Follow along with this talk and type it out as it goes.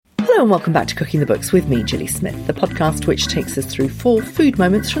Hello and welcome back to Cooking the Books with me, Gilly Smith, the podcast which takes us through 4 food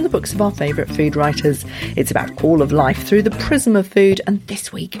moments from the books of our favourite food writers. It's about all of life through the prism of food, and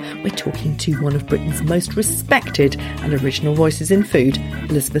this week we're talking to one of Britain's most respected and original voices in food,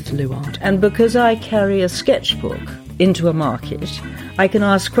 Elizabeth Luard. And because I carry a sketchbook into a market, I can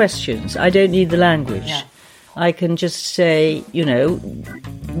ask questions. I don't need the language. Yeah. I can just say,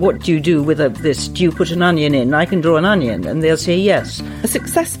 what do you do with this? Do you put an onion in? I can draw an onion, and they'll say yes. A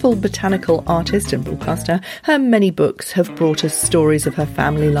successful botanical artist and broadcaster, her many books have brought us stories of her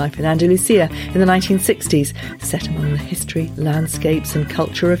family life in Andalusia in the 1960s, set among the history, landscapes and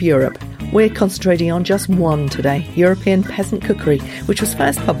culture of Europe. We're concentrating on just one today, European Peasant Cookery, which was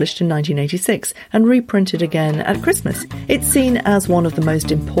first published in 1986 and reprinted again at Christmas. It's seen as one of the most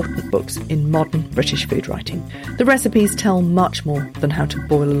important books in modern British food writing. The recipes tell much more than how to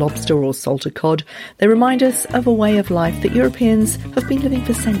boil a lobster or salt a cod. They remind us of a way of life that Europeans have been living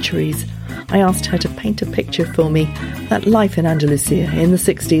for centuries. I asked her to paint a picture for me, that life in Andalusia in the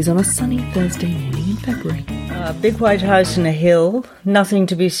 60s on a sunny Thursday morning in February. A big white house in a hill, nothing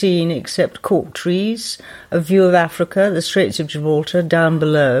to be seen except cork trees, a view of Africa, the Straits of Gibraltar down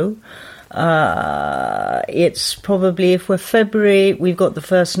below. It's probably, if we're February, we've got the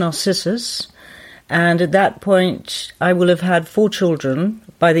first narcissus. And at that point, I will have had 4 children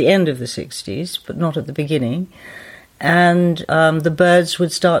by the end of the 60s, but not at the beginning. And the birds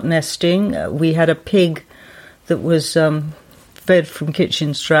would start nesting. We had a pig that was fed from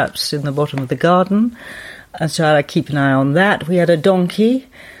kitchen straps in the bottom of the garden. And so I keep an eye on that. We had a donkey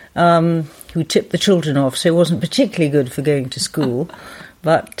who tipped the children off, so it wasn't particularly good for going to school,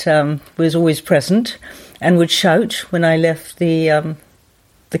 but was always present and would shout when I left the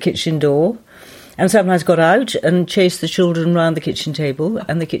kitchen door. And sometimes got out and chased the children round the kitchen table,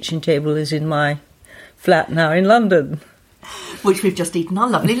 and the kitchen table is in my flat now in London. Which we've just eaten our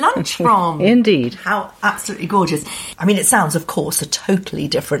lovely lunch from. Indeed. How absolutely gorgeous. I mean, it sounds, of course, a totally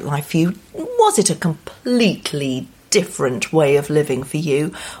different life for you. Was it a completely different way of living for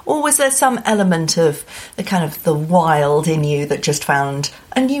you? Or was there some element of the wild in you that just found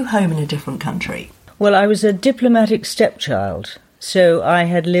a new home in a different country? Well, I was a diplomatic stepchild. So I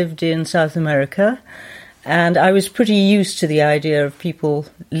had lived in South America, and I was pretty used to the idea of people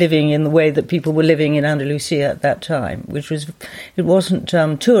living in the way that people were living in Andalusia at that time, it wasn't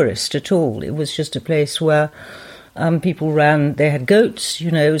tourist at all. It was just a place where people they had goats,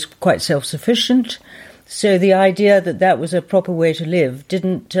 it was quite self-sufficient. So the idea that that was a proper way to live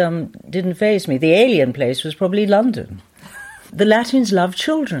didn't faze me. The alien place was probably London. The Latins love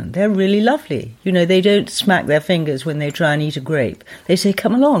children. They're really lovely. They don't smack their fingers when they try and eat a grape. They say,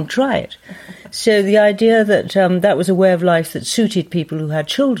 come along, try it. So the idea that that was a way of life that suited people who had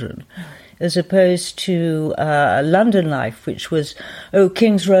children, as opposed to London life, which was,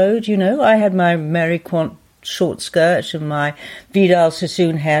 King's Road, I had my Mary Quant short skirt and my Vidal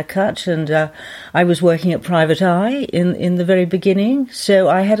Sassoon haircut, and I was working at Private Eye in the very beginning. So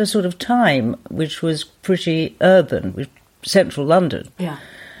I had a sort of time which was pretty urban, central London. Yeah.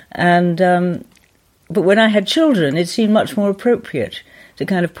 And but when I had children, it seemed much more appropriate to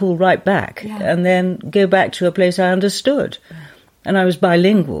kind of pull right back and then go back to a place I understood. Yeah. And I was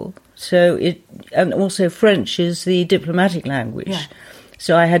bilingual, and also French is the diplomatic language. Yeah.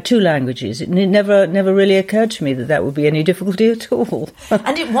 So I had 2 languages. It never really occurred to me that would be any difficulty at all.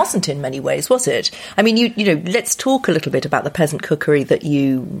 And it wasn't in many ways, was it? I mean, let's talk a little bit about the peasant cookery that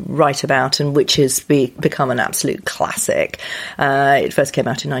you write about and which has become an absolute classic. It first came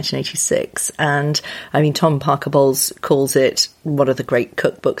out in 1986. And, I mean, Tom Parker Bowles calls it one of the great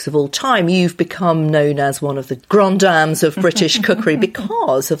cookbooks of all time. You've become known as one of the grand dames of British cookery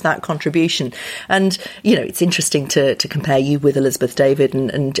because of that contribution. And, it's interesting to compare you with Elizabeth David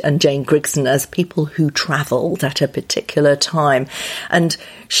and Jane Grigson as people who travelled at a particular time and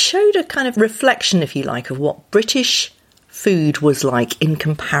showed a kind of reflection, if you like, of what British food was like in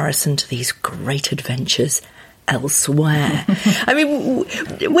comparison to these great adventures elsewhere. I mean,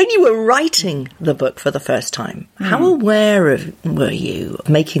 when you were writing the book for the first time, how aware were you of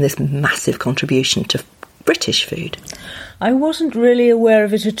making this massive contribution to British food? I wasn't really aware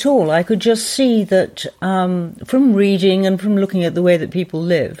of it at all. I could just see that from reading and from looking at the way that people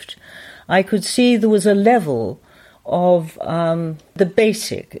lived, I could see there was a level of the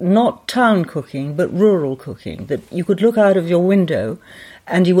basic, not town cooking, but rural cooking, that you could look out of your window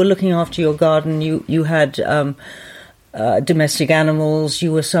and you were looking after your garden, you had domestic animals,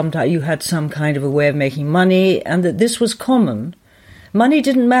 you had some kind of a way of making money, and that this was common. Money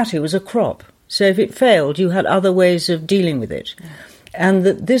didn't matter, it was a crop. So if it failed, you had other ways of dealing with it. Yeah. And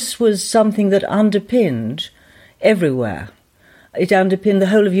that this was something that underpinned everywhere. it underpinned the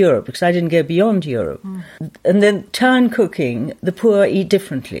whole of Europe, because I didn't go beyond Europe. And then town cooking, the poor eat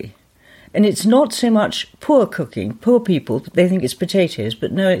differently. And it's not so much poor cooking. Poor people, they think it's potatoes,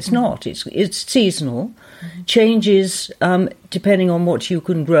 but no, it's not. It's seasonal, changes depending on what you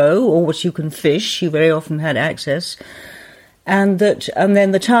can grow or what you can fish. You very often had access. And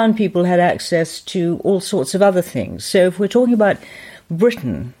then the town people had access to all sorts of other things. So if we're talking about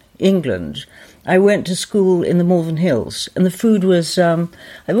Britain, England, I went to school in the Malvern Hills, and the food was, it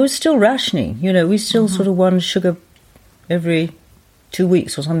was still rationing. We still sort of won sugar every 2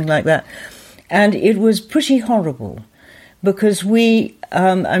 weeks or something like that. And it was pretty horrible because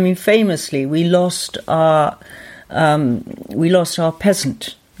famously, we lost our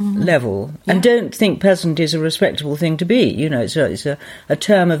peasant level. Yeah. And don't think peasant is a respectable thing to be. It's a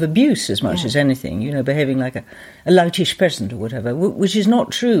term of abuse as much as anything, behaving like a loutish peasant or whatever, which is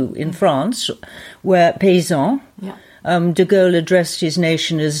not true in France, where paysan, de Gaulle addressed his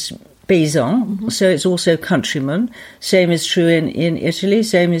nation as paysan, so it's also countryman. Same is true in Italy,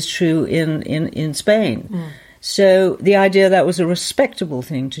 same is true in Spain. So the idea that was a respectable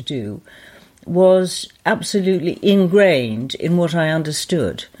thing to do was absolutely ingrained in what I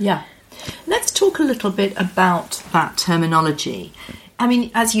understood. Yeah. Let's talk a little bit about that terminology. I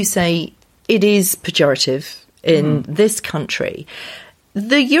mean, as you say, it is pejorative in this country.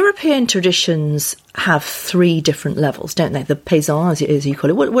 The European traditions have 3 different levels, don't they? The paysan, as you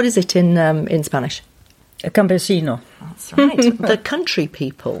call it. What is it in Spanish? A campesino. That's right. The country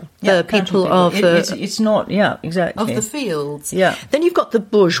people. The people of the... It's not, exactly. Of the fields. Yeah. Then you've got the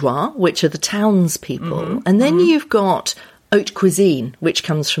bourgeois, which are the townspeople. And then you've got haute cuisine, which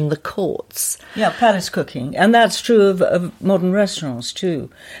comes from the courts. Yeah, palace cooking. And that's true of modern restaurants too.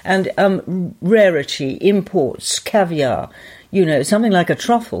 And rarity, imports, caviar, something like a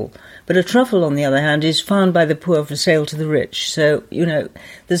truffle. But a truffle, on the other hand, is found by the poor for sale to the rich. So,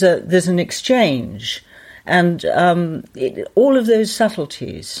 there's an exchange. And all of those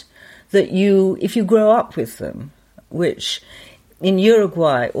subtleties that if you grow up with them, which in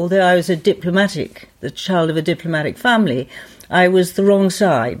Uruguay, although I was the child of a diplomatic family, I was the wrong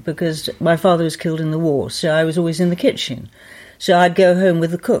side because my father was killed in the war, so I was always in the kitchen. So I'd go home with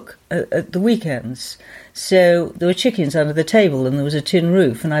the cook at the weekends. So there were chickens under the table and there was a tin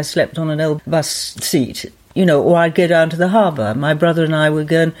roof and I slept on an old bus seat. Or I'd go down to the harbour. My brother and I would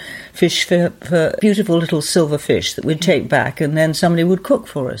go and fish for beautiful little silver fish that we'd take back, and then somebody would cook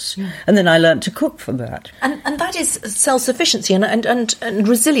for us. And then I learnt to cook for that. And that is self-sufficiency and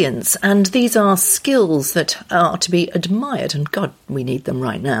resilience, and these are skills that are to be admired, and God, we need them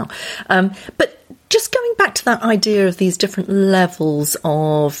right now. But just going back to that idea of these different levels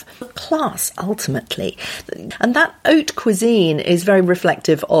of class, ultimately, and that haute cuisine is very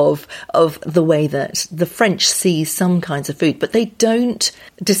reflective of the way that the French see some kinds of food, but they don't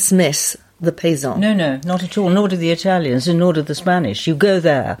dismiss the paysan. No, not at all, nor do the Italians and nor do the Spanish. You go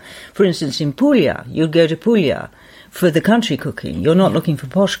there, for instance, in Puglia, you'd go to Puglia for the country cooking. You're not looking for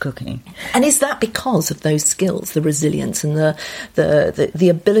posh cooking. And is that because of those skills, the resilience and the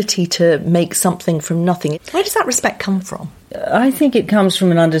ability to make something from nothing? Where does that respect come from? I think it comes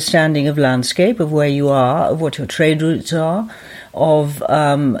from an understanding of landscape, of where you are, of what your trade routes are, of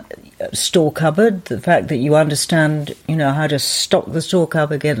store cupboard, the fact that you understand, how to stock the store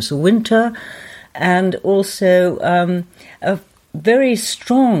cupboard against the winter, and also a very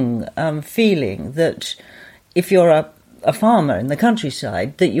strong feeling that if you're a farmer in the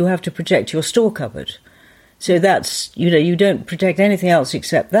countryside, that you have to protect your store cupboard. So that's, you don't protect anything else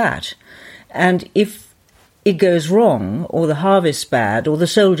except that. And if it goes wrong, or the harvest's bad, or the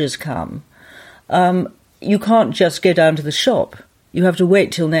soldiers come, you can't just go down to the shop. You have to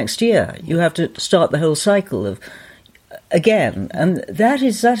wait till next year. You have to start the whole cycle of again. And that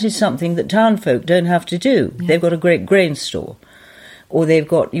is something that town folk don't have to do. Yeah. They've got a great grain store. Or they've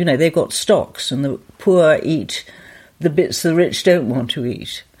got stocks, and the poor eat the bits the rich don't want to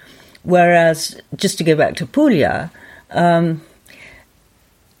eat. Whereas, just to go back to Puglia, I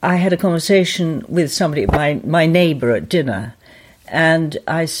had a conversation with somebody, my neighbour at dinner, and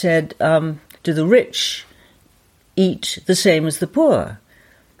I said, do the rich eat the same as the poor?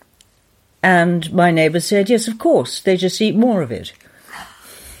 And my neighbour said, yes, of course, they just eat more of it.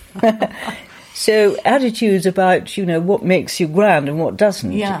 So attitudes about, what makes you grand and what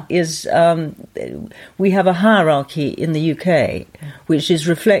doesn't is, we have a hierarchy in the UK, which is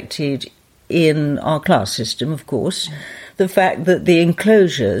reflected in our class system, of course. The fact that the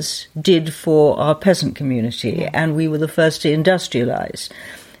enclosures did for our peasant community, and we were the first to industrialise.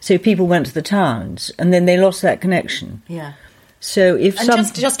 So people went to the towns, and then they lost that connection. Yeah. So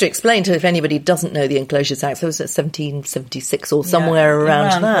just to explain to if anybody doesn't know the Enclosures Act, so it was 1776 or somewhere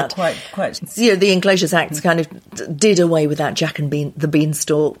around that. Quite. The Enclosures Act kind of did away with that Jack and the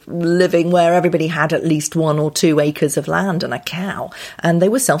Beanstalk living where everybody had at least 1 or 2 acres of land and a cow, and they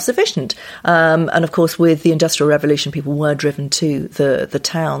were self-sufficient. And of course, with the Industrial Revolution, people were driven to the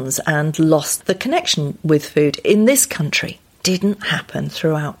towns and lost the connection with food. In this country, didn't happen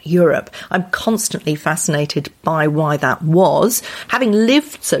throughout Europe. I'm constantly fascinated by why that was. Having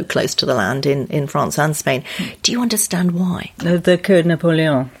lived so close to the land in France and Spain, do you understand why? The Code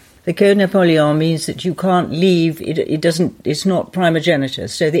Napoleon. The Code Napoleon means that you can't leave, it's not primogeniture,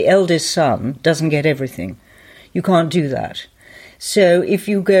 so the eldest son doesn't get everything. You can't do that. So if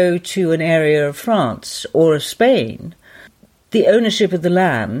you go to an area of France or of Spain, the ownership of the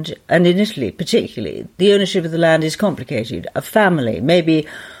land, and in Italy particularly, the ownership of the land is complicated. A family, maybe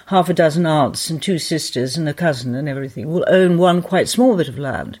half a dozen aunts and 2 sisters and a cousin and everything, will own one quite small bit of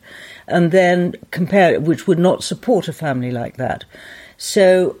land, and then compare it, which would not support a family like that.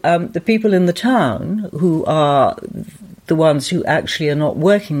 So the people in the town, who are the ones who actually are not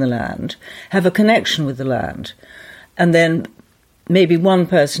working the land, have a connection with the land. And then maybe one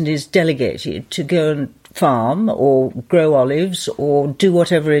person is delegated to go and farm or grow olives or do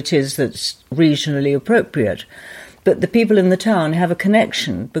whatever it is that's regionally appropriate. But the people in the town have a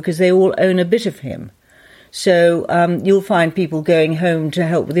connection because they all own a bit of him. So you'll find people going home to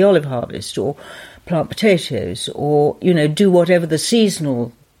help with the olive harvest or plant potatoes or, do whatever the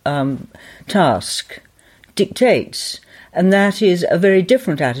seasonal task dictates. And that is a very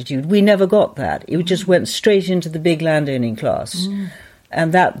different attitude. We never got that. It just went straight into the big landowning class.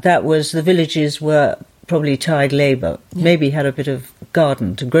 And that was, the villages were probably tied labour, maybe had a bit of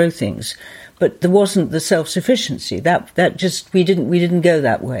garden to grow things, but there wasn't the self-sufficiency. That just, we didn't go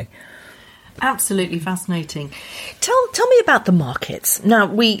that way. Absolutely fascinating. Tell me about the markets.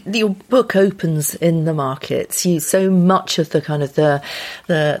 Now, your book opens in the markets. So much of the kind of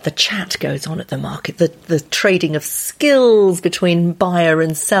the chat goes on at the market. The trading of skills between buyer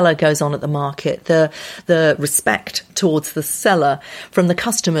and seller goes on at the market. The respect towards the seller from the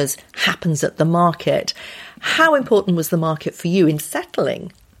customers happens at the market. How important was the market for you in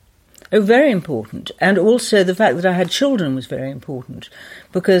settling? Oh, very important. And also the fact that I had children was very important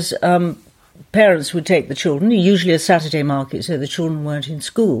because parents would take the children, usually a Saturday market, so the children weren't in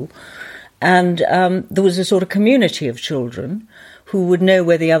school. And there was a sort of community of children who would know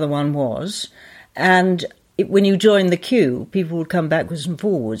where the other one was. And when you joined the queue, people would come backwards and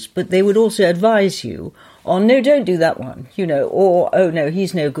forwards, but they would also advise you on, no, don't do that one, or, oh, no,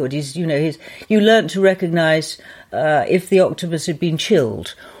 he's no good. You learnt to recognise if the octopus had been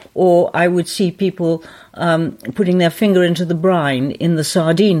chilled. Or I would see people putting their finger into the brine in the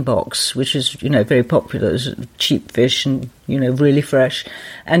sardine box, which is, very popular. It's cheap fish and, really fresh.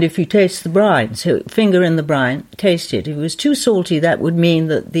 And if you taste the brine, so finger in the brine, taste it. If it was too salty, that would mean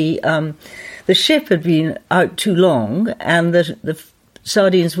that the ship had been out too long and that the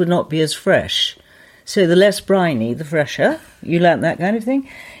sardines would not be as fresh. So the less briny, the fresher. You learnt that kind of thing.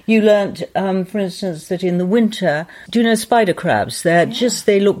 You learnt, for instance, that in the winter, do you know spider crabs?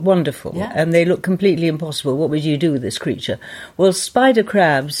 They look wonderful and they look completely impossible. What would you do with this creature? Well, spider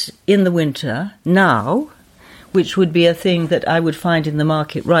crabs in the winter now, which would be a thing that I would find in the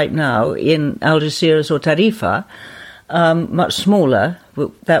market right now in Algeciras or Tarifa, much smaller.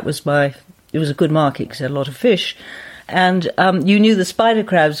 But it was a good market because it had a lot of fish. And you knew the spider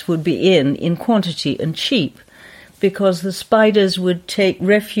crabs would be in quantity and cheap because the spiders would take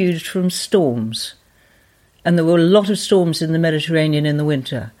refuge from storms. And there were a lot of storms in the Mediterranean in the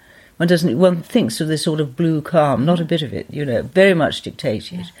winter. One thinks of this sort of blue calm, not a bit of it, very much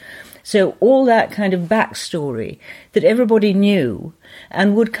dictated. Yeah. So all that kind of backstory that everybody knew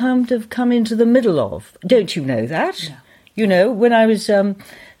and would come into the middle of. Don't you know that? Yeah. When I was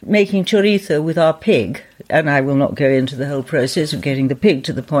making chorizo with our pig, and I will not go into the whole process of getting the pig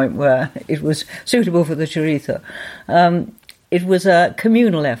to the point where it was suitable for the chorizo. It was a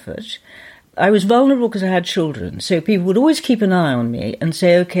communal effort. I was vulnerable because I had children, so people would always keep an eye on me and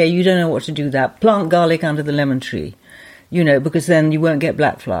say, OK, you don't know what to do that. Plant garlic under the lemon tree, because then you won't get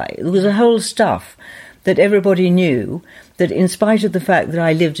black fly. There was a whole stuff that everybody knew that in spite of the fact that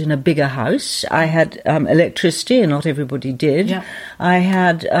I lived in a bigger house, I had electricity, and not everybody did. Yeah. I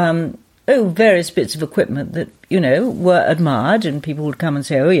had various bits of equipment that, were admired, and people would come and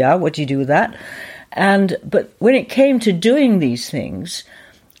say, oh, yeah, what do you do with that? But when it came to doing these things,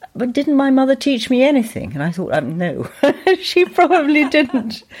 but didn't my mother teach me anything? And I thought, no, she probably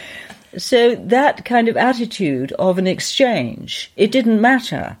didn't. So that kind of attitude of an exchange, it didn't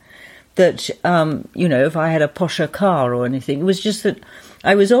matter. that, if I had a posher car or anything. It was just that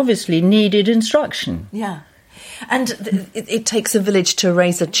I was obviously needed instruction. Yeah. And it takes a village to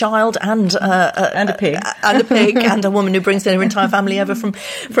raise a child and a pig and a woman who brings their entire family over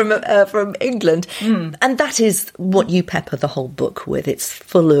from England. And that is what you pepper the whole book with. It's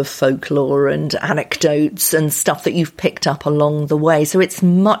full of folklore and anecdotes and stuff that you've picked up along the way. So it's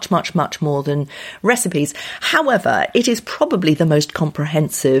much, much, much more than recipes. However, it is probably the most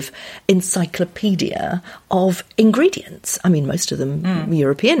comprehensive encyclopedia of ingredients. I mean, most of them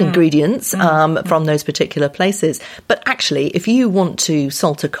European ingredients from those particular places. But actually, if you want to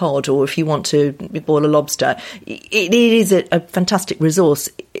salt a cod or if you want to boil a lobster, it is a fantastic resource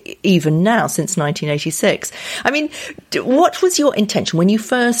even now, since 1986. I mean, what was your intention when you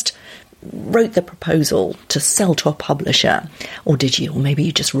first wrote the proposal to sell to a publisher? Or did you? Or maybe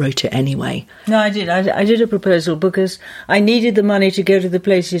you just wrote it anyway? No, I did. I did a proposal because I needed the money to go to the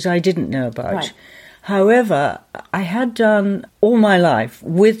places I didn't know about. Right. However, I had done all my life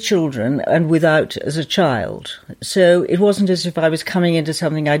with children and without as a child. So it wasn't as if I was coming into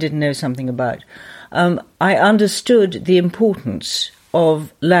something I didn't know something about. I understood the importance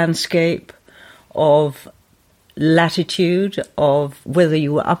of landscape, of latitude, of whether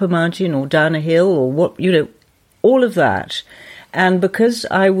you were up a mountain or down a hill or what, all of that. And because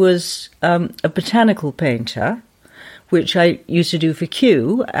I was a botanical painter, which I used to do for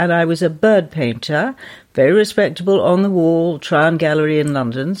Kew, and I was a bird painter, very respectable, on the wall, Tryon Gallery in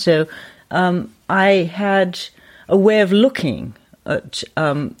London. So I had a way of looking at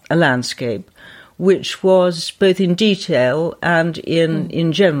a landscape which was both in detail and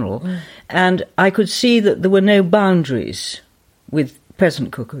in general. And I could see that there were no boundaries with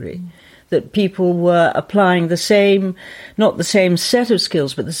peasant cookery, that people were applying the same, not the same set of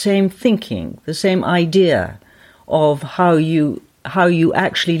skills, but the same thinking, the same idea of how you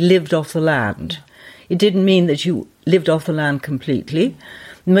actually lived off the land. It didn't mean that you lived off the land completely.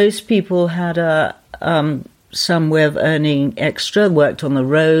 Most people had some way of earning extra, worked on the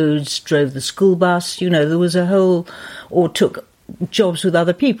roads, drove the school bus, there was a whole, or took jobs with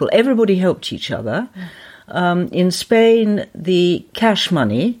other people. Everybody helped each other. In Spain, the cash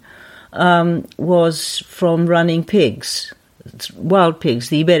money was from running pigs, wild pigs,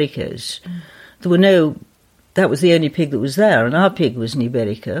 the Ibericos. That was the only pig that was there, and our pig was an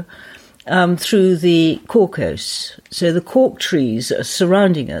Iberico, through the Corcos. So the cork trees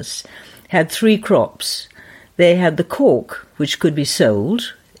surrounding us had 3 crops. They had the cork, which could be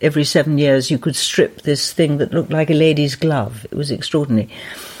sold. Every 7 years you could strip this thing that looked like a lady's glove. It was extraordinary.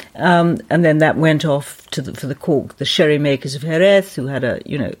 And then that went off for the cork, the sherry makers of Jerez, who had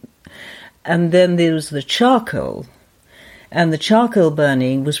and then there was the charcoal. And the charcoal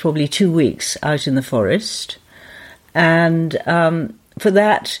burning was probably 2 weeks out in the forest. And for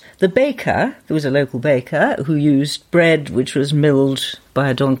that, the baker, there was a local baker who used bread which was milled by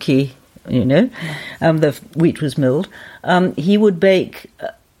a donkey, the wheat was milled. He would bake,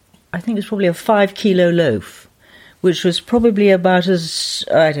 I think it was probably a 5-kilo loaf, which was probably about as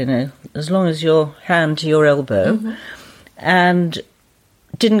long as your hand to your elbow, and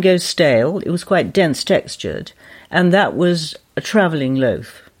didn't go stale. It was quite dense textured. And that was a travelling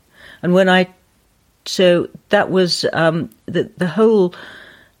loaf. And so that was the whole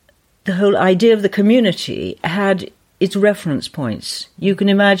idea of the community had its reference points. You can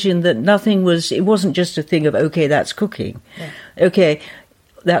imagine that it wasn't just a thing of, okay, that's cooking. Yeah. Okay,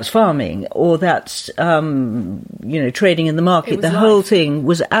 that's farming, or that's, trading in the market. The whole thing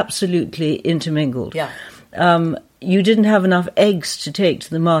was absolutely intermingled. Yeah. You didn't have enough eggs to take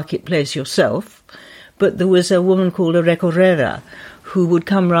to the marketplace yourself, but there was a woman called a recorrera who would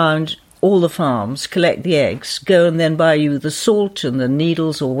come round all the farms, collect the eggs, go and then buy you the salt and the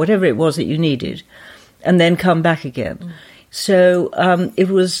needles or whatever it was that you needed, and then come back again. So it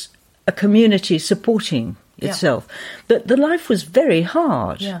was a community supporting itself. But the life was very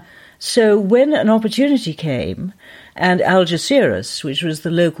hard. Yeah. So when an opportunity came, and Algeciras, which was the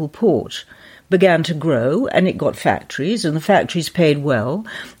local port, began to grow, and it got factories, and the factories paid well,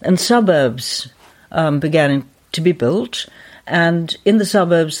 and suburbs began to be built, and in the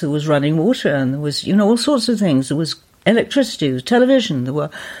suburbs there was running water, and there was, all sorts of things. There was electricity, there was television, there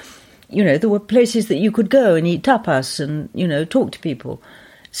were places that you could go and eat tapas and, talk to people.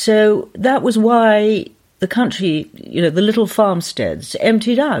 So that was why the country, the little farmsteads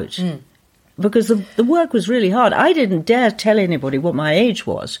emptied out, because the work was really hard. I didn't dare tell anybody what my age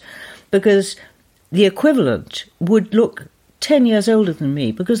was, because the equivalent would look 10 years older than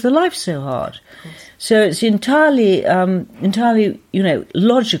me, because the life's so hard. So it's entirely,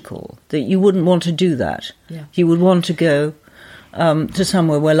 logical that you wouldn't want to do that. Yeah. You would want to go to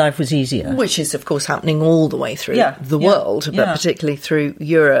somewhere where life was easier. Which is, of course, happening all the way through the world, but particularly through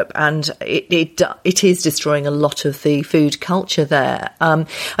Europe. And it is destroying a lot of the food culture there. I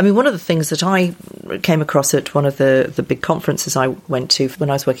mean, one of the things that I came across at one of the big conferences I went to when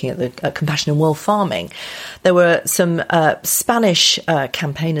I was working at the Compassion in World Farming, there were some Spanish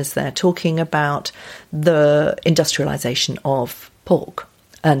campaigners there talking about the industrialisation of pork,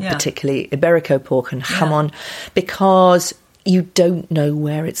 and particularly Iberico pork and jamón, because you don't know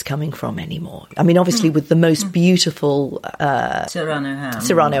where it's coming from anymore. I mean, obviously, with the most beautiful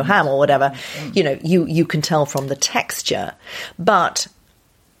Serrano ham or whatever, you can tell from the texture. But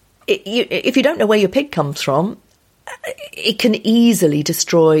if you don't know where your pig comes from, it can easily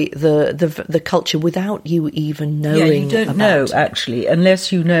destroy the culture without you even knowing. Yeah, you don't know, actually,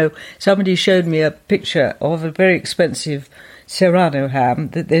 unless you know. Somebody showed me a picture of a very expensive Serrano ham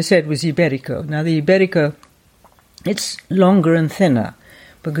that they said was Iberico. Now, the Iberico, it's longer and thinner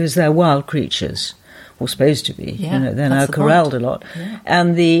because they're wild creatures, or supposed to be. They're now corralled a lot. Yeah.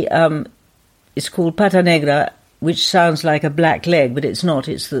 And it's called pata negra, which sounds like a black leg, but it's not.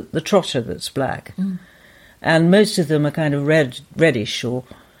 It's the trotter that's black. Mm. And most of them are kind of reddish, or,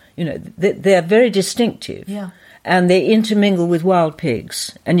 they're very distinctive. Yeah. And they intermingle with wild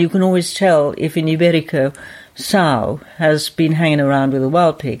pigs. And you can always tell if an Iberico sow has been hanging around with a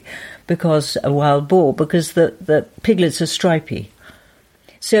wild pig, because a wild boar, because the piglets are stripy.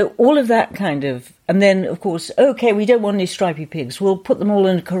 So all of that kind of, and then of course, okay, we don't want any stripy pigs. We'll put them all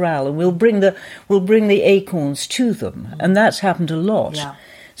in a corral, and we'll bring the acorns to them, and that's happened a lot. Yeah.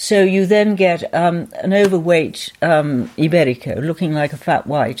 So you then get an overweight Iberico looking like a fat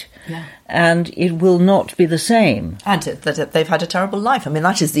white, and it will not be the same. And that they've had a terrible life. I mean,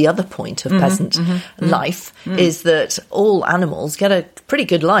 that is the other point of peasant life, is that all animals get a pretty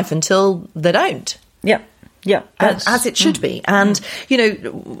good life until they don't. Yeah. Yeah, as it should be. And,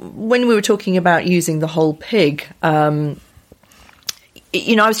 when we were talking about using the whole pig, I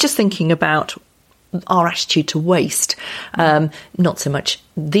was just thinking about our attitude to waste, not so much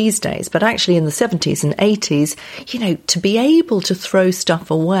these days, but actually in the 70s and 80s, to be able to throw stuff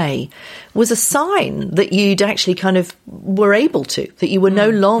away was a sign that you'd actually kind of were able to, that you were no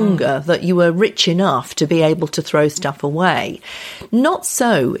longer, that you were rich enough to be able to throw stuff away. Not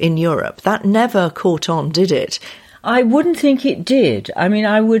so in Europe. That never caught on, did it? I wouldn't think it did. I mean,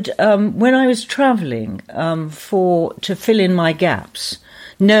 I would, when I was travelling to fill in my gaps,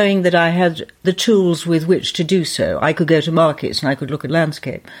 knowing that I had the tools with which to do so. I could go to markets and I could look at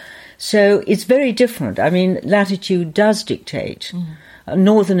landscape. So it's very different. I mean, latitude does dictate.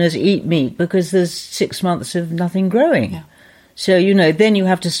 Northerners eat meat because there's 6 months of nothing growing. Yeah. So, then you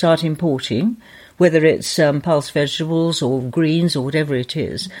have to start importing, whether it's pulse vegetables or greens or whatever it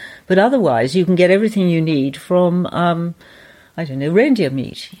is. But otherwise, you can get everything you need from, reindeer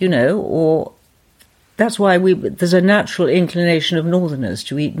meat, or... That's why there's a natural inclination of Northerners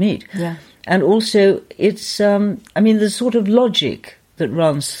to eat meat. Yeah. And also, it's, there's sort of logic that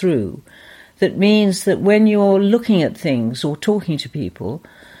runs through that means that when you're looking at things or talking to people,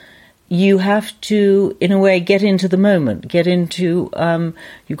 you have to, in a way, get into the moment, you've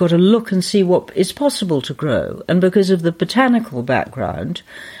got to look and see what is possible to grow. And because of the botanical background,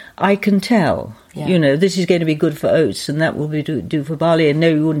 I can tell, this is going to be good for oats and that will be do for barley, and no,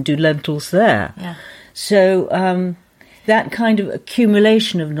 you wouldn't do lentils there. Yeah. So that kind of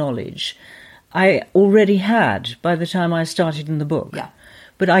accumulation of knowledge I already had by the time I started in the book. Yeah.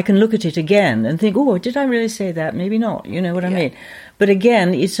 But I can look at it again and think, oh, did I really say that? Maybe not. You know what I mean? But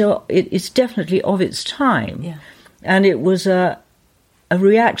again, it's definitely of its time. Yeah. And it was a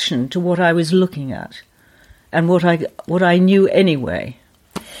reaction to what I was looking at and what I knew anyway.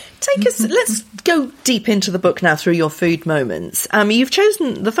 Take us. Let's go deep into the book now through your food moments. You've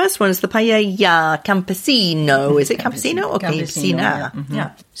chosen the first one is the paella campesino. Is it campesino or campesina? Yeah. Mm-hmm.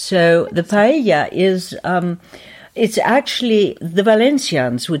 Yeah. So the paella is. It's actually the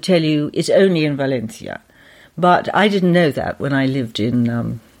Valencians would tell you it's only in Valencia, but I didn't know that when I lived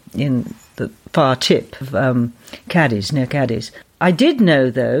in the far tip of Cadiz, near Cadiz. I did know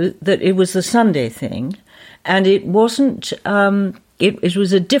though that it was the Sunday thing, and it wasn't. It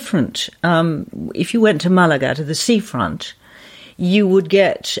was a different... if you went to Malaga, to the seafront, you would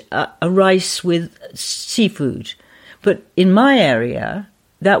get a rice with seafood. But in my area,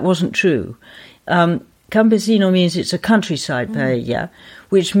 that wasn't true. Campesino means it's a countryside paella,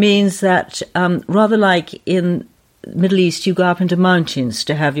 which means that rather like in the Middle East, you go up into mountains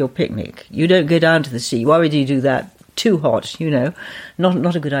to have your picnic. You don't go down to the sea. Why would you do that? Too hot,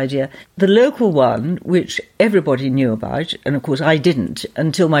 not a good idea. The local one, which everybody knew about, and of course I didn't,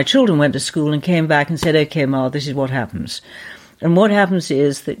 until my children went to school and came back and said, okay, Ma, this is what happens. And what happens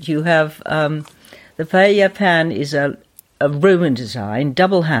is that you have the paella pan is a Roman design,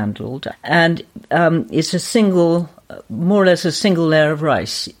 double-handled, and it's a single, more or less a single layer of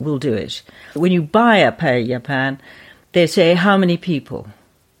rice will do it. When you buy a paella pan, they say, how many people?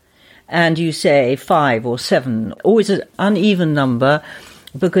 And you say 5 or 7, always an uneven number,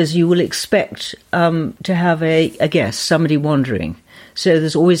 because you will expect to have a guest, somebody wandering. So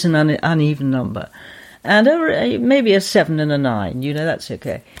there's always an uneven number. And maybe a 7 and a 9, that's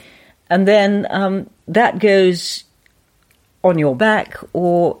okay. And then that goes on your back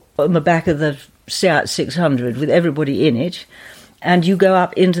or on the back of the Seat 600 with everybody in it, and you go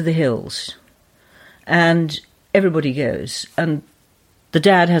up into the hills. And everybody goes. And the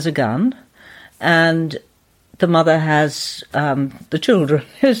dad has a gun, and the mother has the children.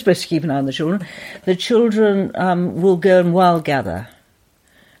 You're supposed to keep an eye on the children. The children will go and wild gather.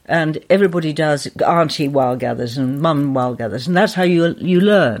 And everybody does, auntie wild gathers and mum wild gathers, and that's how you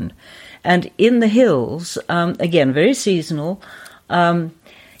learn. And in the hills, again, very seasonal, in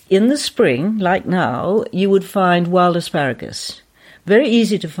the spring, like now, you would find wild asparagus. Very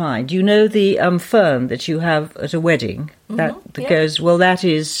easy to find. You know the fern that you have at a wedding? That goes, well, that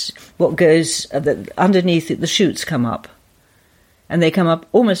is what goes, underneath it, the shoots come up. And they come up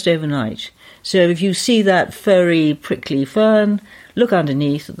almost overnight. So if you see that furry, prickly fern, look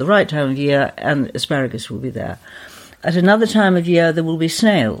underneath at the right time of year and asparagus will be there. At another time of year, there will be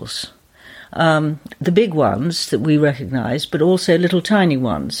snails. The big ones that we recognise, but also little tiny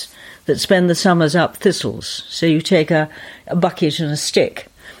ones that spend the summers up thistles. So you take a bucket and a stick.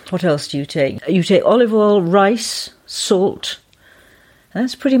 What else do you take? You take olive oil, rice, salt.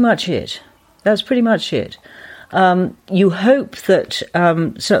 That's pretty much it. You hope that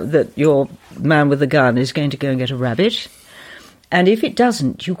that your man with the gun is going to go and get a rabbit. And if it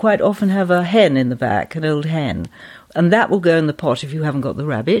doesn't, you quite often have a hen in the back, an old hen. And that will go in the pot if you haven't got the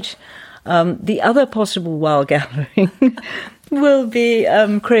rabbit. The other possible wild gathering will be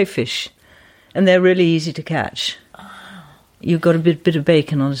crayfish. And they're really easy to catch. You've got a bit of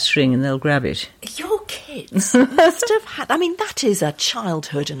bacon on a string and they'll grab it. Your kids must have had... I mean, that is a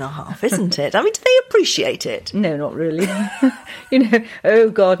childhood and a half, isn't it? I mean, do they appreciate it? No, not really.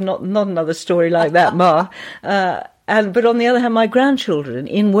 Oh, God, not another story like that, Ma. But on the other hand, my grandchildren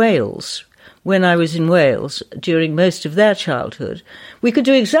in Wales, when I was in Wales during most of their childhood, we could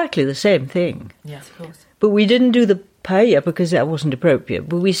do exactly the same thing. Yes, of course. But we didn't do the paella because that wasn't appropriate.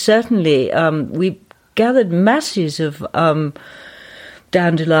 But we certainly... we gathered masses of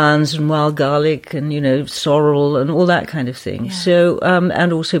dandelions and wild garlic and, sorrel and all that kind of thing. Yeah. So,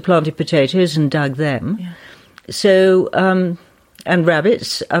 and also planted potatoes and dug them. Yeah. So, and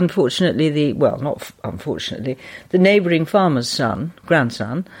rabbits, unfortunately, the neighbouring farmer's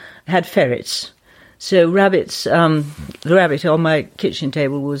grandson, had ferrets. So rabbits, the rabbit on my kitchen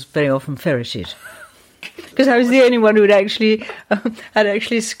table was very often ferreted. Because I was the only one who had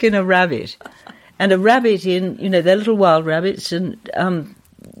actually skinned a rabbit. And a rabbit they're little wild rabbits, and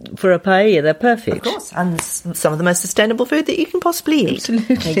for a paella, they're perfect. Of course, and some of the most sustainable food that you can possibly eat.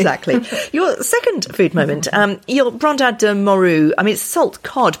 Absolutely. Exactly. Your second food moment, your Brandade de Morue, I mean, it's salt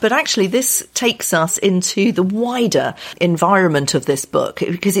cod, but actually this takes us into the wider environment of this book,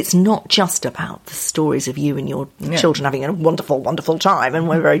 because it's not just about the stories of you and your children having a wonderful, wonderful time, and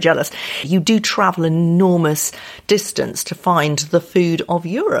we're very jealous. You do travel an enormous distance to find the food of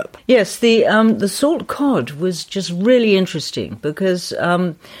Europe. Yes, the salt cod was just really interesting, because...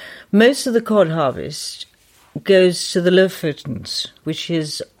 most of the cod harvest goes to the Lofoten's, which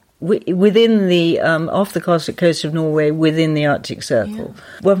is within the off the coast of Norway, within the Arctic Circle. Yeah.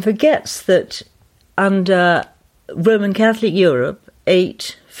 One forgets that under Roman Catholic Europe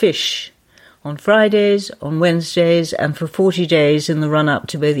ate fish on Fridays, on Wednesdays, and for 40 days in the run-up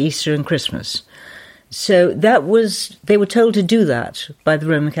to both Easter and Christmas. So they were told to do that by the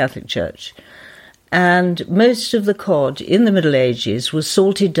Roman Catholic Church. And most of the cod in the Middle Ages was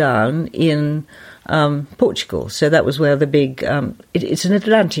salted down in Portugal. So that was where the big... it's an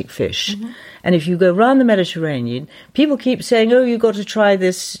Atlantic fish. Mm-hmm. And if you go around the Mediterranean, people keep saying, oh, you've got to try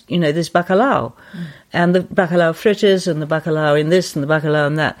this, this bacalhau. Mm. And the bacalhau fritters and the bacalhau in this and the bacalhau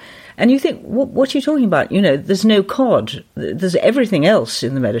in that. And you think, what are you talking about? There's no cod. There's everything else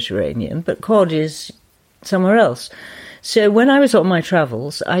in the Mediterranean, but cod is somewhere else. So when I was on my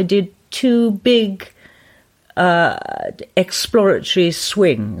travels, I did 2 big exploratory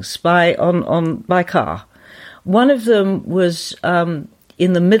swings by car. One of them was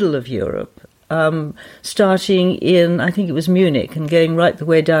in the middle of Europe, starting in, I think it was Munich, and going right the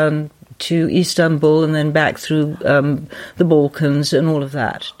way down to Istanbul and then back through the Balkans and all of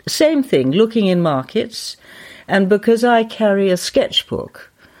that. Same thing, looking in markets And because I carry a sketchbook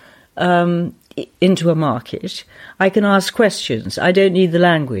into a market, I can ask questions. I don't need the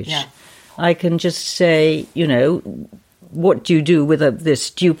language. Yeah. I can just say, what do you do with this?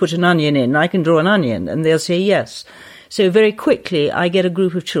 Do you put an onion in? I can draw an onion, and they'll say yes. So very quickly, I get a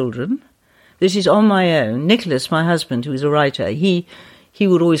group of children. This is on my own. Nicholas, my husband, who is a writer, he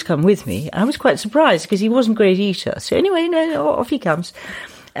would always come with me. I was quite surprised because he wasn't a great eater. So anyway, off he comes.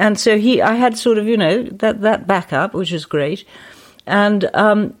 And so I had sort of, that backup, which was great. And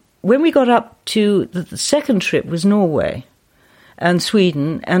when we got up to the second trip was Norway and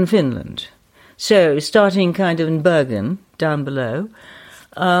Sweden and Finland. So starting kind of in Bergen, down below.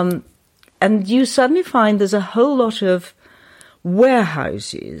 And you suddenly find there's a whole lot of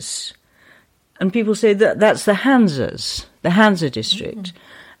warehouses. And people say that's the Hansa district.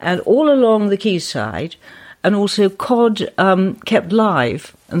 And all along the quayside, and also cod kept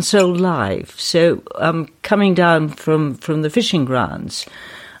live and sold live. So coming down from the fishing grounds,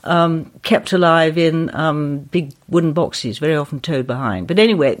 kept alive in big wooden boxes, very often towed behind. But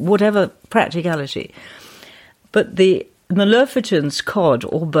anyway, whatever practicality. But the Lofoten's cod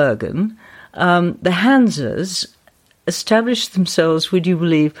or Bergen, the Hansas established themselves, would you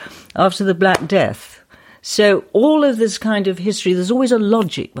believe, after the Black Death. So all of this kind of history, there's always a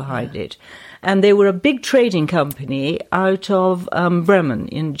logic behind it. And they were a big trading company out of Bremen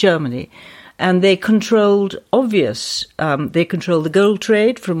in Germany. And they controlled they controlled the gold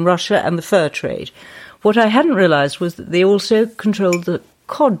trade from Russia and the fur trade. What I hadn't realized was that they also controlled the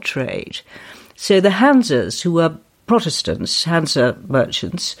cod trade. So the Hansas, who were Protestants, Hansa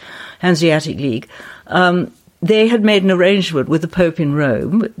merchants, Hanseatic League, they had made an arrangement with the Pope in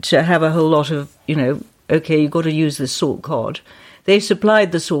Rome to have a whole lot of, okay, you've got to use this salt cod. They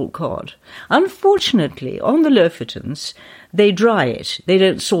supplied the salt cod. Unfortunately, on the Lofotens, they dry it. They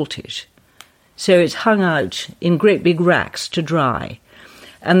don't salt it. So it's hung out in great big racks to dry.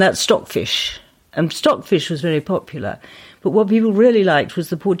 And that's stockfish. And stockfish was very popular. But what people really liked was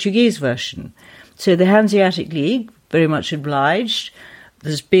the Portuguese version. So the Hanseatic League, very much obliged.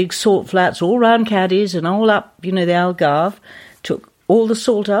 There's big salt flats all round Cadiz and all up, the Algarve. Took all the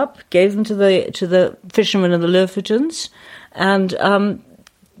salt up, gave them to the fishermen of the Lofotens, and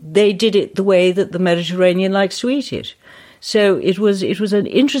they did it the way that the Mediterranean likes to eat it. So it was an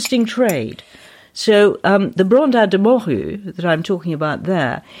interesting trade. So the Brandade de Morue that I'm talking about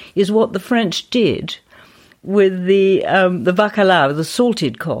there is what the French did with the bacalao, the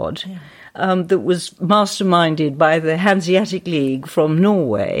salted cod, that was masterminded by the Hanseatic League from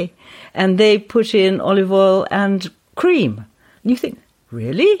Norway, and they put in olive oil and cream. And you think,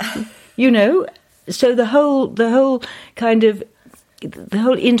 really? So the whole kind of the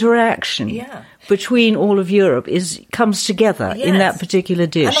whole interaction between all of Europe comes together in that particular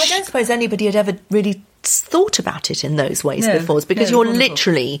dish. And I don't suppose anybody had ever really thought about it in those ways before, because you're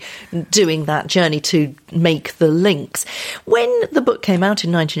literally doing that journey to make the links. When the book came out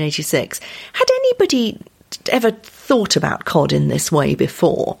in 1986, had anybody ever thought about cod in this way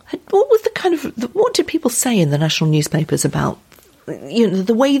before? What was what did people say in the national newspapers about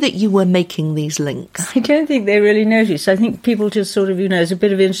the way that you were making these links? I don't think they really noticed. I think people just sort of, it's a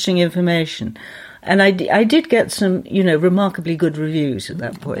bit of interesting information. And I did get some, remarkably good reviews at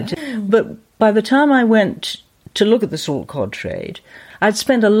that point. But by the time I went to look at the salt cod trade, I'd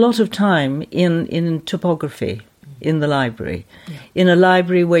spent a lot of time in topography in the library, in a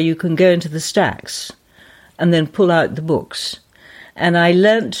library where you can go into the stacks and then pull out the books. And I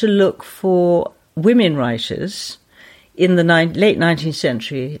learnt to look for women writers in the late 19th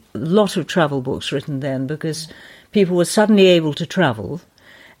century, a lot of travel books written then, because people were suddenly able to travel,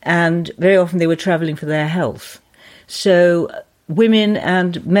 and very often they were travelling for their health. So women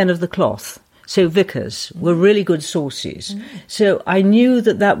and men of the cloth, so vicars, were really good sources. So I knew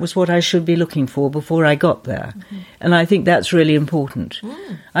that was what I should be looking for before I got there. And I think that's really important.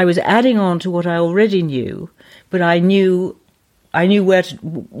 I was adding on to what I already knew, but I knew where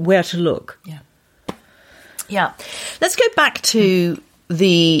to look. Yeah. Let's go back to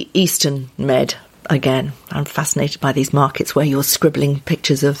the Eastern Med again. I'm fascinated by these markets where you're scribbling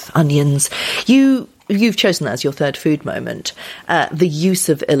pictures of onions. You've chosen that as your third food moment, the use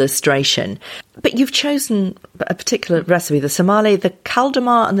of illustration. But you've chosen a particular recipe, the somale, the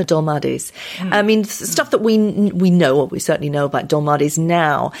kaldemar and the dolmades. I mean, stuff that we know, or we certainly know about dolmades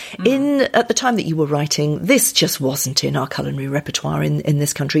now. At the time that you were writing, this just wasn't in our culinary repertoire in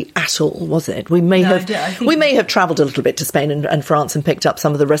this country at all, was it? We may have travelled a little bit to Spain and France and picked up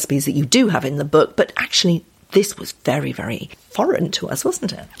some of the recipes that you do have in the book, but actually this was very, very foreign to us,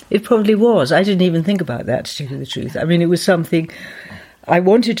 wasn't it? It probably was. I didn't even think about that, to tell you the truth. I mean, it was something, I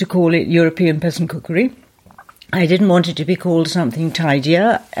wanted to call it European peasant cookery, I didn't want it to be called something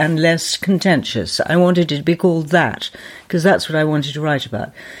tidier and less contentious. I wanted it to be called that, because that's what I wanted to write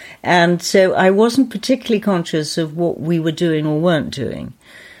about. And so I wasn't particularly conscious of what we were doing or weren't doing.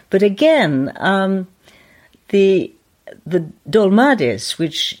 But again, the dolmades,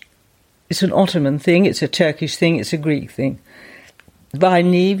 which is an Ottoman thing, it's a Turkish thing, it's a Greek thing.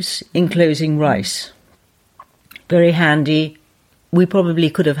 Vine leaves enclosing rice. Very handy. We probably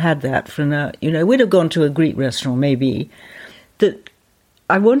could have had that we'd have gone to a Greek restaurant maybe. That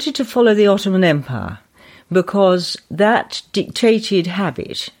I wanted to follow the Ottoman Empire because that dictated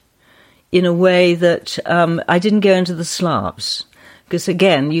habit in a way that I didn't go into the Slavs, because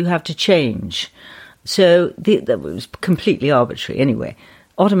again, you have to change. So that was completely arbitrary anyway.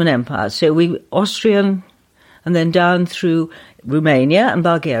 Ottoman Empire, so Austrian, and then down through Romania and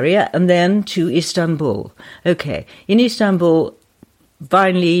Bulgaria, and then to Istanbul. Okay, in Istanbul,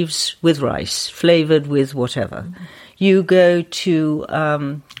 vine leaves with rice, flavoured with whatever. Mm-hmm. You go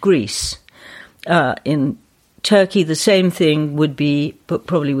to Greece. In Turkey, the same thing would be, but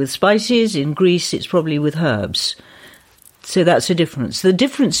probably with spices. In Greece, it's probably with herbs. So that's a difference. The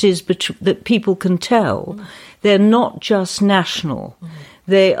difference is that people can tell. Mm-hmm. They're not just national. Mm-hmm.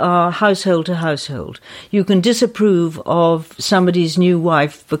 They are household to household. You can disapprove of somebody's new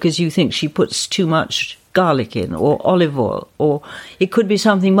wife because you think she puts too much garlic in, or olive oil, or it could be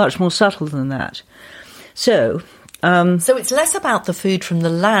something much more subtle than that. So it's less about the food from the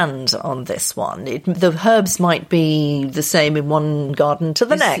land on this one. The herbs might be the same in one garden to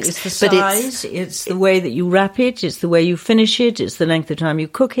the next. It's the size, it's the way that you wrap it, it's the way you finish it, it's the length of time you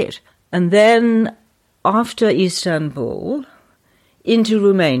cook it. And then after Istanbul, into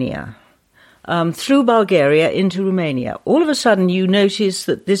Romania, through Bulgaria into Romania, all of a sudden you notice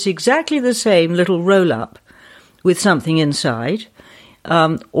that this exactly the same little roll-up with something inside,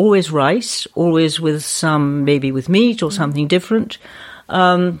 always rice, always with maybe with meat or something different,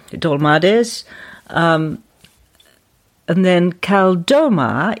 dolmades, and then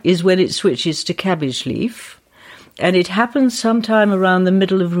kaldoma is when it switches to cabbage leaf, and it happens sometime around the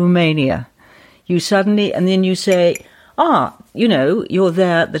middle of Romania. You suddenly, and then you say, you're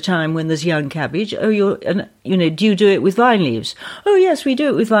there at the time when there's young cabbage. Do you do it with vine leaves? Oh, yes, we do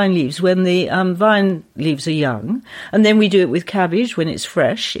it with vine leaves when the vine leaves are young. And then we do it with cabbage when it's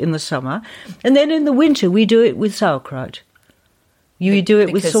fresh in the summer. And then in the winter, we do it with sauerkraut. You do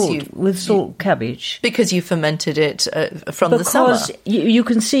it with salt cabbage. Because you fermented it from the summer. Because you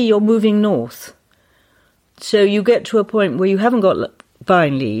can see you're moving north. So you get to a point where you haven't got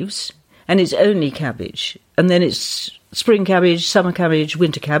vine leaves and it's only cabbage. And then it's spring cabbage, summer cabbage,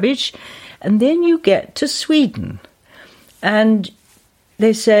 winter cabbage. And then you get to Sweden. And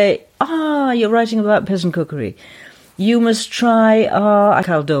they say, you're writing about peasant cookery. You must try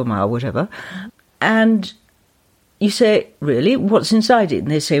kaldoma or whatever. And you say, really? What's inside it?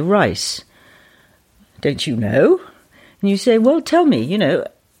 And they say, rice. Don't you know? And you say, well, tell me,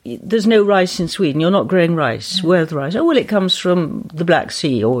 there's no rice in Sweden. You're not growing rice. Where's the rice? Oh, well, it comes from the Black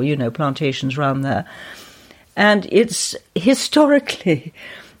Sea or, plantations around there. And it's historically,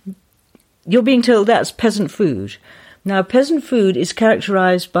 you're being told that's peasant food. Now, peasant food is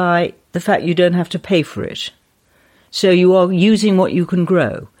characterized by the fact you don't have to pay for it. So you are using what you can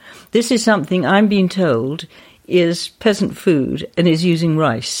grow. This is something I'm being told is peasant food and is using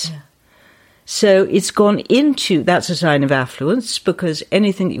rice. Yeah. So it's gone into, that's a sign of affluence, because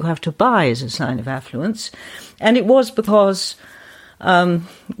anything that you have to buy is a sign of affluence. And it was because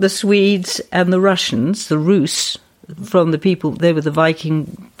the Swedes and the Russians, the Rus, from the people, they were the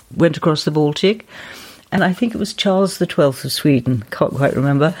Viking, went across the Baltic. And I think it was Charles XII of Sweden, can't quite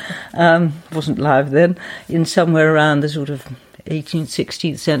remember, wasn't alive then, in somewhere around the sort of 18th,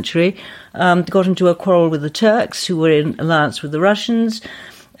 16th century, got into a quarrel with the Turks, who were in alliance with the Russians,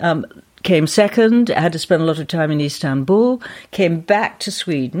 came second, had to spend a lot of time in Istanbul, came back to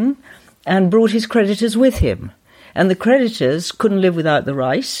Sweden and brought his creditors with him. And the creditors couldn't live without the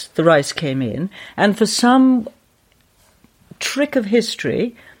rice. The rice came in. And for some trick of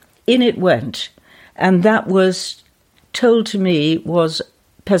history, in it went. And that was told to me was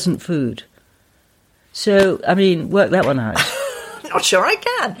peasant food. So, work that one out. Not sure I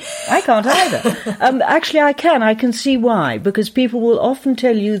can. I can't either. Actually, I can. I can see why. Because people will often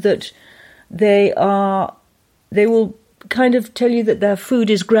tell you that they will kind of tell you that their food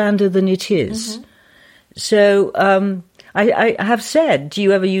is grander than it is. Mm-hmm. So I have said, do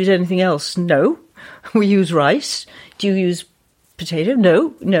you ever use anything else? No. We use rice. Do you use potato?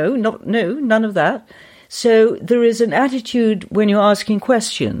 No, none of that. So there is an attitude when you're asking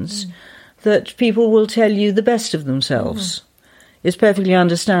questions that people will tell you the best of themselves. It's perfectly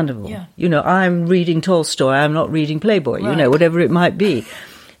understandable. Yeah. You know, I'm reading Tolstoy, I'm not reading Playboy, Right. you know, whatever it might be.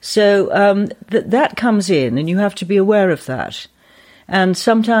 So that comes in, and you have to be aware of that. And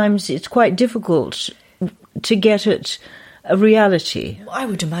sometimes it's quite difficult to get at a reality. I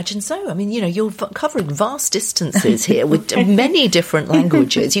would imagine so. I mean, you know, you're covering vast distances here with many different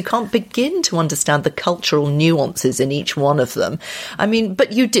languages. You can't begin to understand the cultural nuances in each one of them. I mean,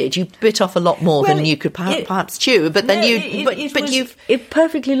 but you did. You bit off a lot more than you could perhaps chew. But then it's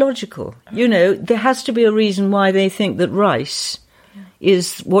perfectly logical. You know, there has to be a reason why they think that rice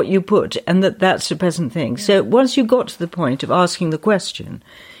is what you put, and that's a peasant thing. Yeah. So once you got to the point of asking the question,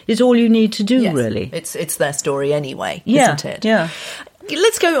 it's all you need to do, really. It's their story anyway, yeah, isn't it? Yeah.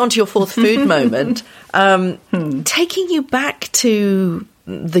 Let's go on to your fourth food moment. Taking you back to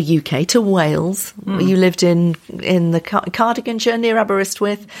the UK, to Wales. You lived in the Cardiganshire near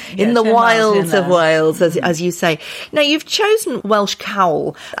Aberystwyth, in the wilds of Wales, as you say. Now, you've chosen Welsh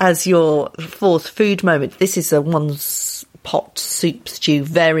cawl as your fourth food moment. This is a pot soup stew,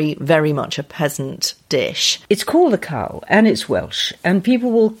 very, very much a peasant dish. It's called the cawl, and it's Welsh, and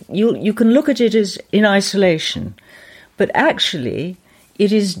people you can look at it as in isolation, but actually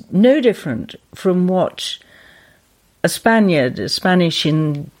it is no different from what a Spanish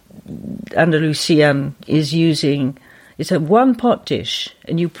in Andalusian is using. It's a one-pot dish,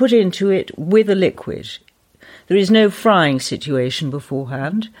 and you put into it with a liquid. There is no frying situation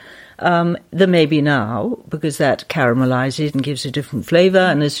beforehand. There may be now, because that caramelizes it and gives a different flavour,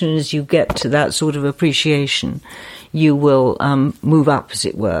 and as soon as you get to that sort of appreciation, you will move up, as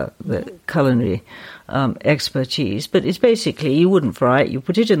it were, the culinary expertise. But it's basically, you wouldn't fry it, you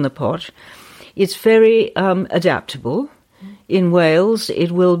put it in the pot. It's very adaptable. In Wales,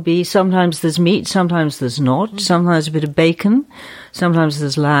 it will be, sometimes there's meat, sometimes there's not, sometimes a bit of bacon, sometimes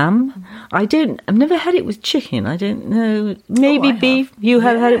there's lamb. I've never had it with chicken. I don't know. Maybe beef. You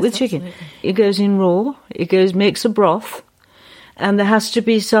have had it with chicken. Absolutely. It goes in raw. It makes a broth. And there has to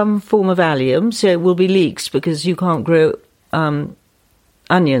be some form of allium, so it will be leeks, because you can't grow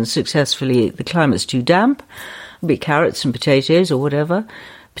onions successfully. The climate's too damp. It'll be carrots and potatoes or whatever.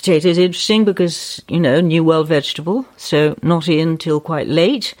 Potatoes interesting because, you know, New World vegetable, so not in till quite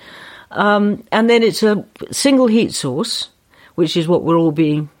late. And then it's a single heat sauce, which is what we're all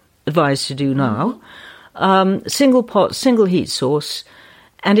being advised to do now. Single pot, single heat sauce,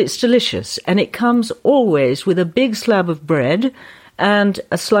 and it's delicious. And it comes always with a big slab of bread and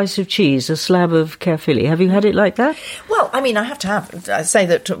a slice of cheese, a slab of caerphilly. Have you had it like that? Well, I mean, I say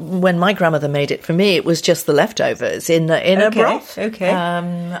that when my grandmother made it for me, it was just the leftovers in a broth. Okay.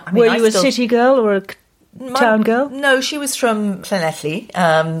 Were you a city girl or a town girl? No, she was from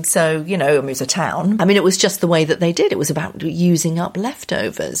Llanelli, so, you know, it was a town. I mean, it was just the way that they did. It was about using up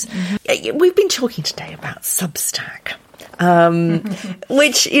leftovers. Mm-hmm. We've been talking today about Substack.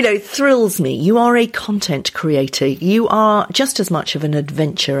 Which, you know, thrills me. You are a content creator. You are just as much of an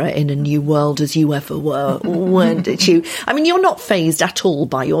adventurer in a new world as you ever were, weren't you? I mean, you're not fazed at all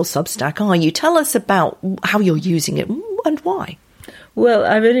by your Substack, are you? Tell us about how you're using it and why. Well,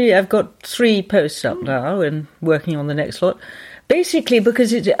 I've got 3 posts up now and working on the next lot. Basically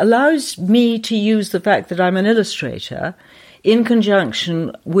because it allows me to use the fact that I'm an illustrator in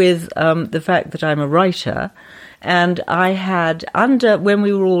conjunction with the fact that I'm a writer. And I had, when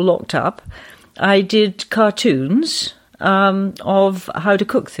we were all locked up, I did cartoons of how to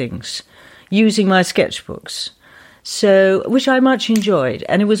cook things using my sketchbooks, so which I much enjoyed.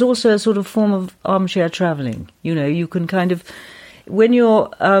 And it was also a sort of form of armchair travelling. You know, you can kind of, when you're,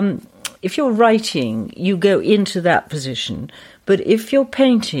 if you're writing, you go into that position. But if you're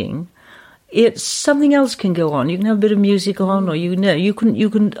painting, it's something else can go on. You can have a bit of music on, or you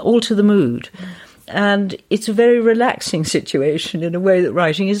can alter the mood. And it's a very relaxing situation in a way that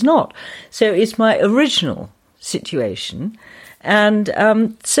writing is not. So it's my original situation. And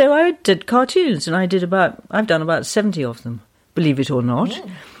so I did cartoons, and I've done about 70 of them, believe it or not. Yeah.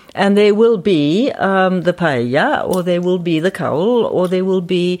 And they will be the paella, or they will be the cawl, or they will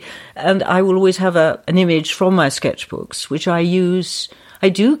be, and I will always have an image from my sketchbooks, which I use. I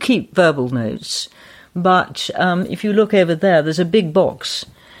do keep verbal notes, but if you look over there, there's a big box.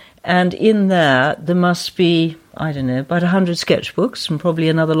 And in there must be, I don't know, about 100 sketchbooks and probably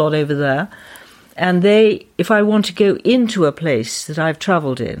another lot over there. And if I want to go into a place that I've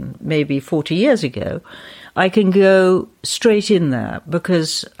travelled in, maybe 40 years ago, I can go straight in there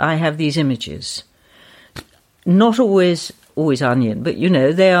because I have these images. Not always onion, but, you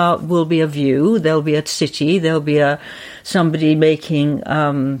know, will be a view, there'll be a city, there'll be somebody making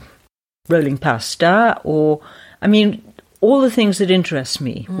rolling pasta, or, I mean, all the things that interest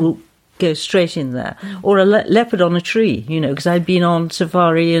me will go straight in there. Or a leopard on a tree, because I'd been on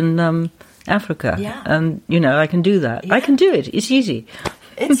safari in Africa. Yeah. And, I can do that. Yeah. I can do it. It's easy.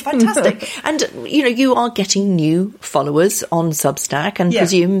 It's fantastic. And, you are getting new followers on Substack and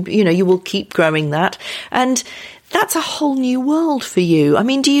presume, you will keep growing that. And that's a whole new world for you. I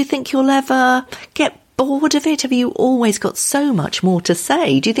mean, do you think you'll ever get bored of it? Have you always got so much more to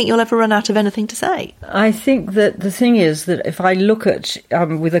say? Do you think you'll ever run out of anything to say? I think that the thing is that if I look at,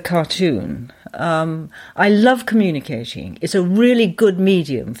 with a cartoon, I love communicating. It's a really good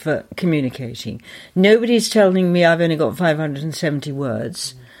medium for communicating. Nobody's telling me I've only got 570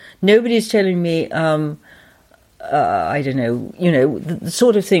 words. Nobody's telling me, I don't know, the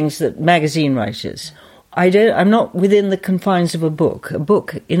sort of things that magazine writers. I'm not within the confines of a book. A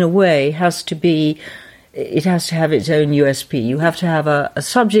book, in a way, has to have its own USP. You have to have a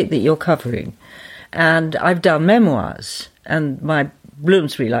subject that you're covering. And I've done memoirs, and my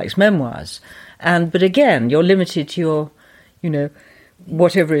Bloomsbury likes memoirs. But again, you're limited to your,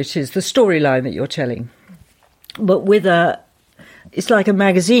 whatever it is, the storyline that you're telling. But it's like a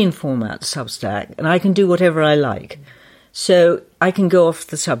magazine format, Substack, and I can do whatever I like. So I can go off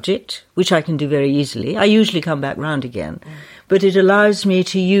the subject, which I can do very easily. I usually come back round again. But it allows me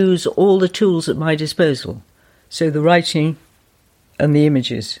to use all the tools at my disposal. So the writing and the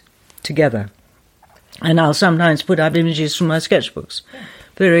images together. And I'll sometimes put up images from my sketchbooks.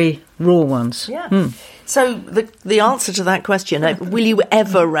 Very raw ones. Yeah. So the answer to that question, will you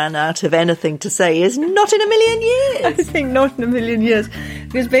ever run out of anything to say, is not in a million years. I think not in a million years.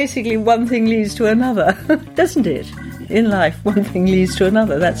 Because basically one thing leads to another, doesn't it? In life, one thing leads to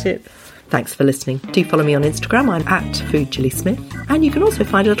another. That's it. Thanks for listening. Do follow me on Instagram. I'm at FoodJuliesmith. And you can also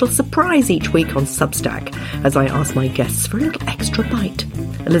find a little surprise each week on Substack as I ask my guests for a little extra bite.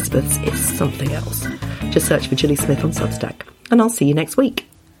 Elizabeth's is something else. Just search for Julie Smith on Substack. And I'll see you next week.